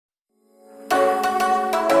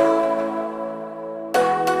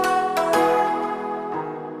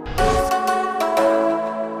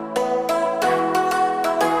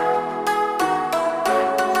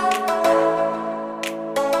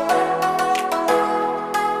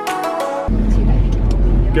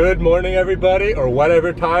Good morning, everybody, or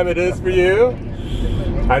whatever time it is for you.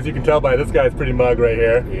 As you can tell by this guy's pretty mug right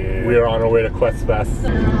here, we are on our way to Quest Fest.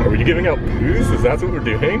 Are we giving out booze? Is that what we're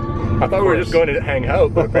doing? I thought we were just going to hang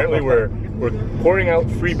out, but apparently we're pouring out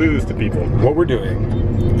free booze to people. What we're doing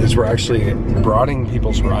is we're actually broadening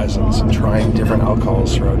people's horizons and trying different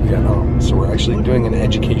alcohols throughout Vietnam. So we're actually doing an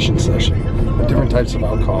education session of different types of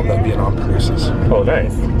alcohol that Vietnam produces. Oh,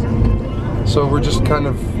 nice. So we're just kind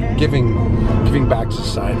of giving back to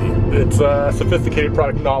society. It's sophisticated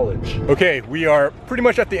product knowledge. Okay, we are pretty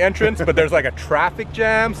much at the entrance, but there's like a traffic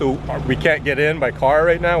jam, so we can't get in by car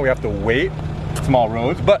right now. We have to wait. Small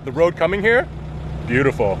roads, but the road coming here,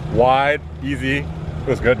 beautiful, wide, easy. It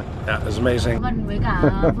was good. Yeah, it was amazing.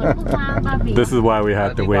 This is why we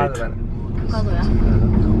had to wait.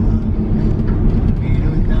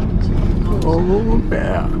 Oh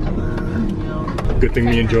yeah. Good thing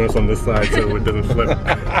me and Jonas on this side so it doesn't flip.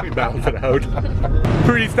 We balance it out.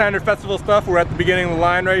 Pretty standard festival stuff. We're at the beginning of the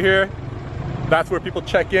line right here. That's where people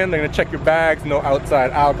check in. They're gonna check your bags, no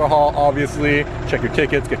outside alcohol, obviously. Check your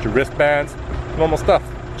tickets, get your wristbands. Normal stuff,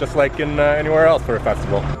 just like in anywhere else for a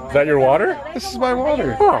festival. Is that your water? This is my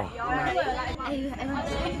water. Oh.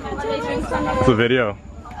 It's a video.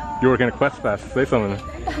 You're working at Quest Fest. Say something.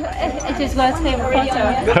 I just want to take a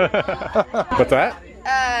photo. What's that?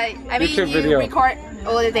 I mean, you record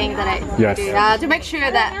all the things that I do to make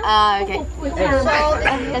sure that, okay.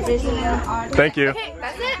 That's it. Thank you. Okay,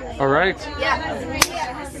 that's it. All right.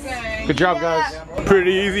 Yeah. Good job, guys.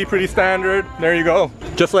 Pretty easy, pretty standard. There you go.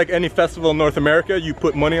 Just like any festival in North America, you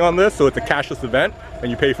put money on this, so it's a cashless event, and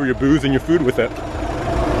you pay for your booze and your food with it.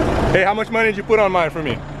 Hey, how much money did you put on mine for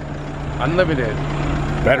me? Unlimited.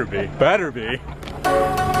 Better be. Better be.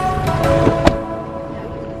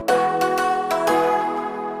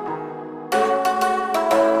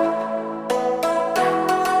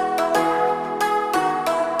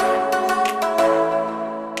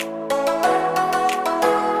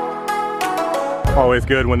 Always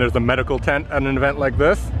good when there's a medical tent at an event like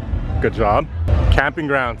this. Good job. Camping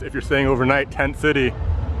grounds, if you're staying overnight, tent city.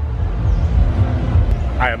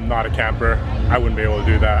 I am not a camper. I wouldn't be able to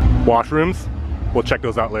do that. Washrooms, we'll check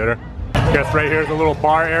those out later. Guess right here is a little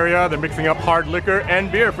bar area. They're mixing up hard liquor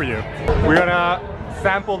and beer for you. We're gonna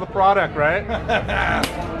sample the product, right?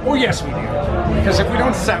 Oh yes, we do. Because if we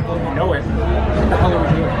don't sample, we know it. What the hell are we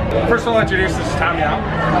doing? First of all, introduce this Tamia.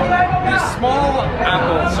 These small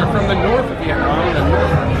apples are from the north of Vietnam, the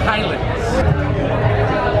North Highlands.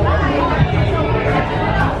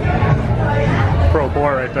 Pro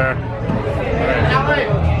pour right there.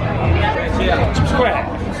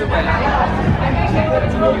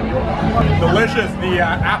 Delicious. The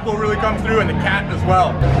apple really comes through and the cat as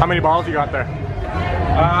well. How many bottles you got there?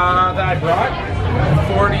 That I brought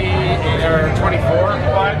 40 or 24,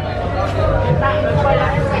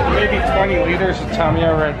 maybe 20 liters of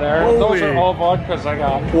Tamia right there. Holy. Those are all vodkas I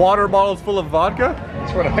got. Water bottles full of vodka?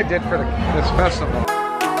 That's what I did for this festival.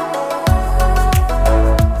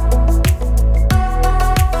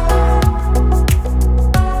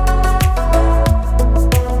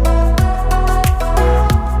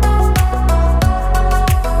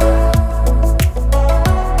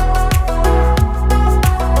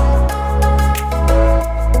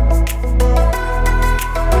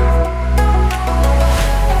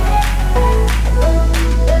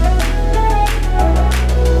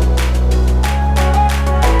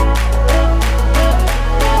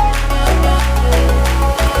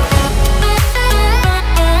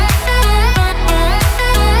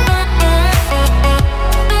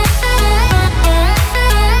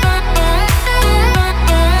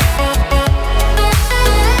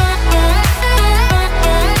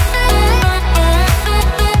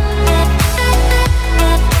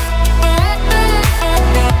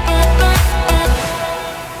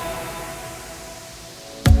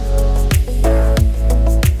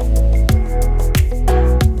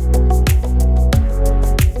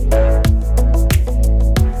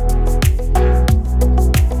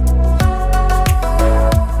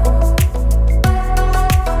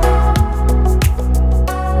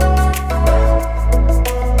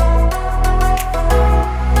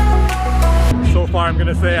 I'm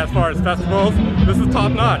gonna say as far as festivals, this is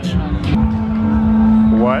top notch.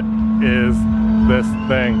 What is this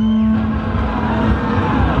thing?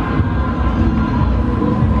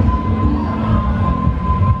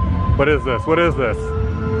 What is this? What is this?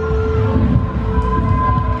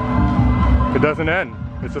 It doesn't end.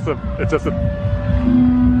 It's just a,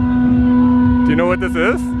 do you know what this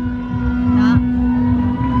is? No.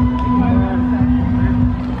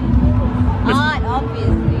 Art,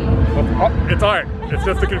 obviously. Oh, it's art. It's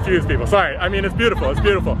just to confuse people. Sorry, I mean, it's beautiful, it's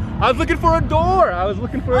beautiful. I was looking for a door. I was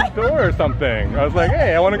looking for a door or something. I was like,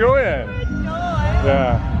 hey, I want to go in.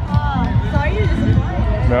 Yeah. Sorry, you're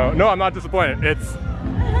disappointed. No, I'm not disappointed.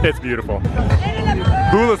 It's beautiful.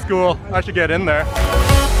 Hula school, I should get in there.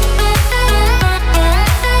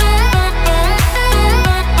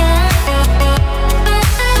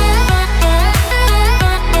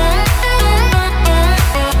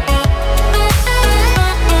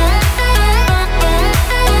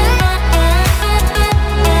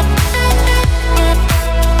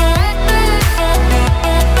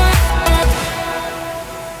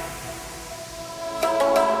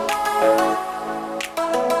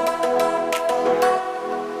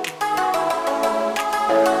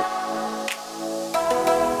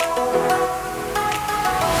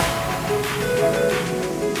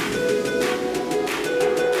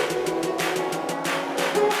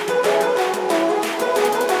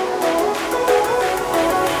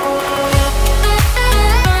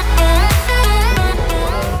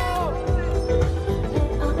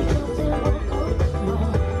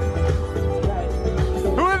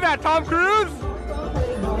 Tom Cruise?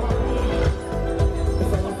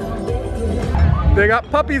 They got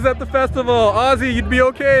puppies at the festival. Ozzy, you'd be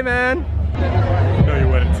okay, man. No, you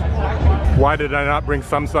wouldn't. Why did I not bring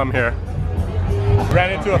Sum Sum here?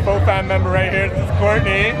 Ran into a faux fan member right here. This is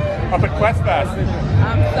Courtney up at Quest Fest.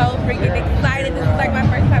 I'm so freaking excited. This is like my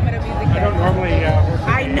first time at a music festival. I don't normally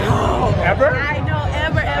I know. Ever? I know,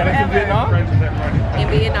 ever. And it's in Vietnam? In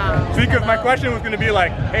Vietnam. See, because my question was going to be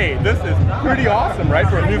like, hey, this is pretty awesome, right?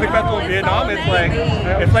 For a music festival in Vietnam, so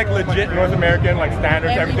it's like legit North American, like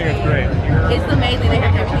standards, everything is great. It's amazing. They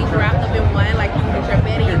have everything wrapped up in one. Like, you can get your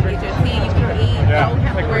bedding, you can get your tea, you can eat. You don't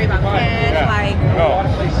have to worry about cash. Yeah. Like, no,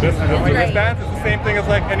 this great. dance is the same thing as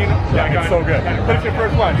like any, it's so good. But it's your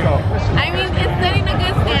first one, so. I mean, it's setting a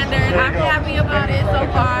good standard. I'm happy about it so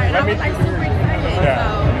far. And I was like super excited.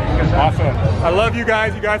 So. Awesome. I love you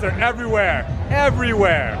guys. You guys are everywhere.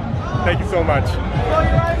 Everywhere. Thank you so much.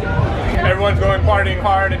 Everyone's going partying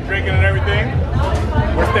hard and drinking and everything.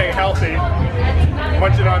 We're staying healthy.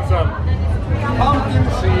 Munching on some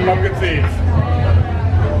pumpkin seeds.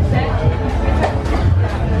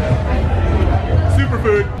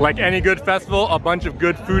 Superfood. Like any good festival, a bunch of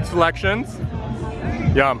good food selections.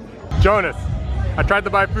 Yum. Jonas, I tried to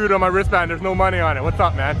buy food on my wristband. There's no money on it. What's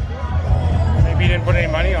up, man? Maybe you didn't put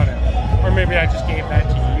any money on it. Or maybe I just gave that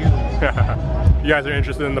to you. You guys are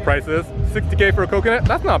interested in the prices? 60K for a coconut?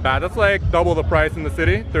 That's not bad. That's like double the price in the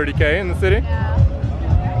city. 30K in the city.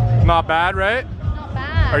 Yeah. Not bad, right? Not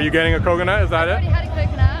bad. Are you getting a coconut? Is that it? I already had a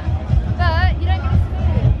coconut, but you don't get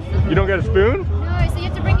a spoon. You don't get a spoon? No, so you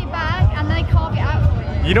have to bring it back and then they carve it out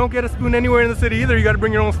for you. You don't get a spoon anywhere in the city either. You got to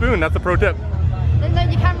bring your own spoon. That's a pro tip. No,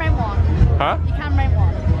 you can rent one. Huh? You can rent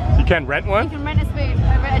one. You can rent one? You can rent a spoon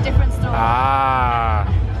over at a different store. Ah.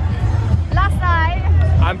 Last night.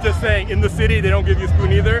 I'm just saying, in the city, they don't give you a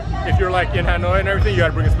spoon either. If you're like in Hanoi and everything, you got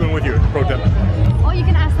to bring a spoon with you. Pro tip. Or you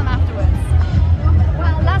can ask them afterwards.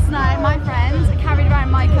 Well, last night, my friend carried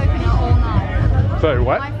around my coconut all night. Sorry,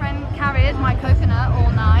 what? My friend carried my coconut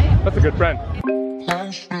all night. That's a good friend.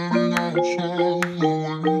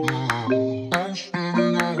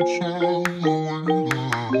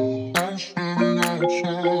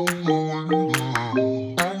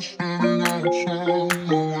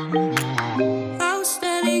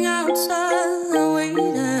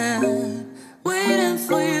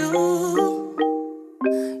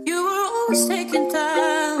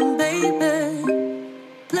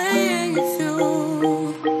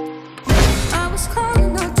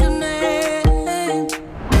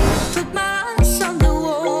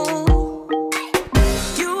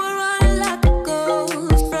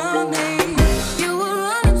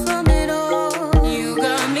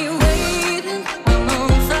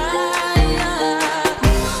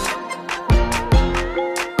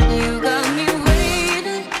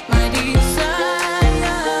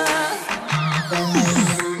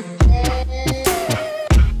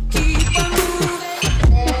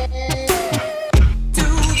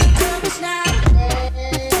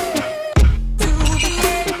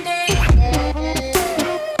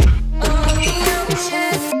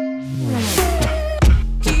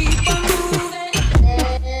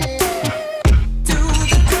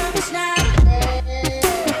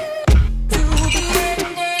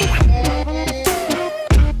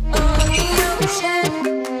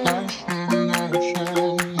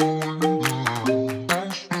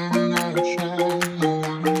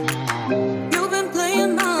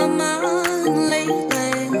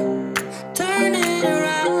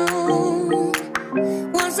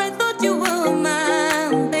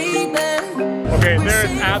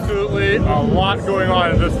 a lot going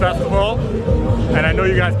on in this festival, and I know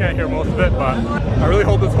you guys can't hear most of it, but I really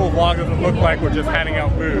hope this whole vlog doesn't look like we're just handing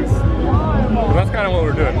out booze. But that's kind of what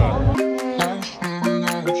we're doing though.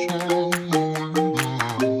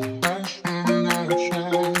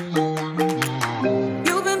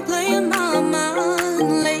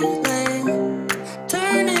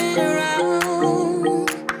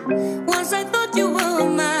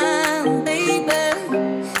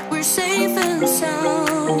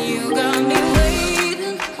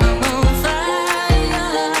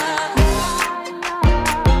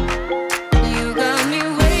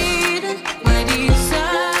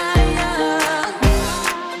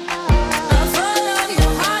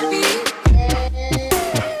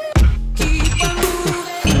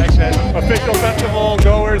 Official festival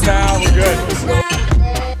goers now, we're good.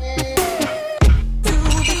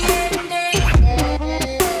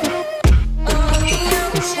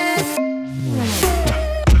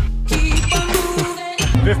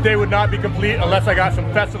 This day would not be complete unless I got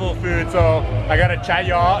some festival food, so I got a chai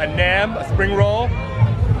yaw, a nam, a spring roll.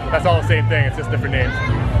 That's all the same thing, it's just different names.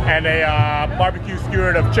 And a barbecue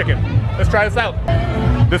skewered of chicken. Let's try this out.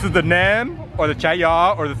 This is the nam, or the chai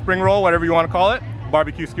yaw, or the spring roll, whatever you want to call it.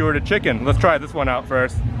 Barbecue skewered of chicken. Let's try this one out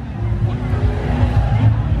first.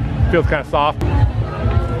 Feels kind of soft.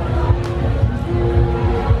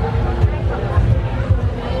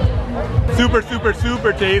 Super, super,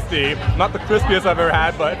 super tasty. Not the crispiest I've ever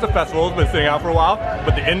had, but it's a festival. It's been sitting out for a while.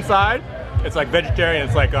 But the inside, it's like vegetarian.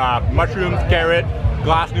 It's like mushrooms, carrot,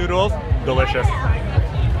 glass noodles. Delicious.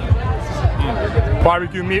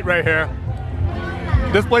 Barbecue meat right here.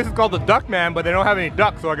 This place is called the Duck Man, but they don't have any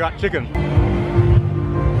duck, so I got chicken.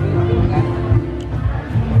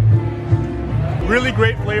 Really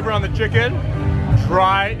great flavor on the chicken.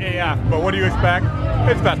 Dry AF, but what do you expect?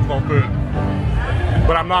 It's festival food.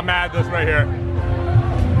 But I'm not mad at this right here.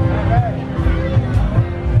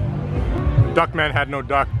 Duckman had no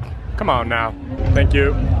duck. Come on now. Thank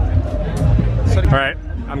you. All right,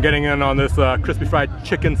 I'm getting in on this crispy fried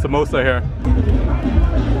chicken samosa here.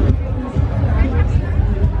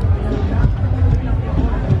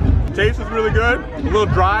 Taste is really good. A little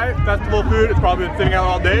dry, festival food. It's probably been sitting out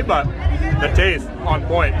all day, but the taste on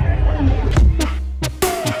point.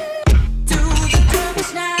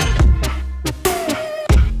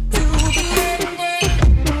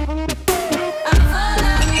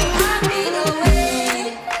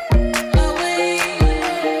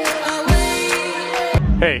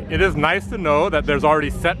 Hey, it is nice to know that there's already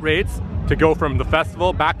set rates to go from the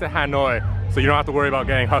festival back to Hanoi, so you don't have to worry about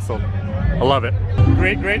getting hustled. I love it.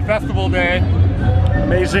 Great, great festival day.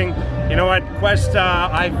 Amazing. You know what, Quest,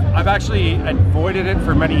 I've actually avoided it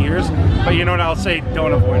for many years, but you know what, I'll say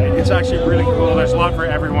don't avoid it. It's actually really cool. There's a lot for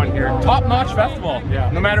everyone here. Top-notch festival,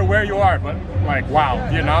 yeah. No matter where you are, but like, wow,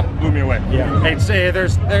 Vietnam blew me away. Yeah, it's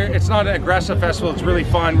not an aggressive festival. It's really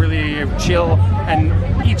fun, really chill, and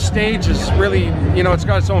each stage is really, you know, it's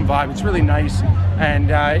got its own vibe. It's really nice, and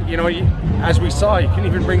you know, as we saw, you can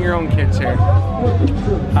even bring your own kids here.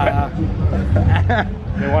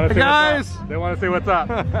 They want to say guys. What's up. They want to say what's up.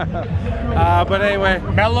 But anyway,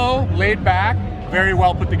 mellow, laid back, very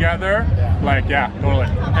well put together. Like, yeah, totally.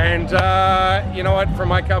 And you know what, from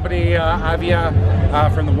my company, Avia,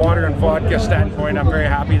 from the water and vodka standpoint, I'm very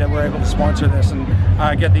happy that we're able to sponsor this and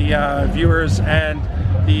get the viewers and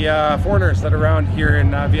the foreigners that are around here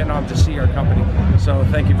in Vietnam to see our company. So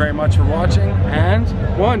thank you very much for watching. And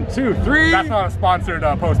 1, 2, 3. That's not a sponsored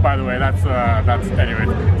post, by the way. That's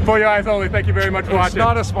anyway. For your eyes only. Thank you very much for watching. It's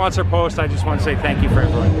not a sponsor post. I just want to say thank you for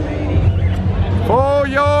everyone. For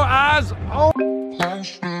your eyes only.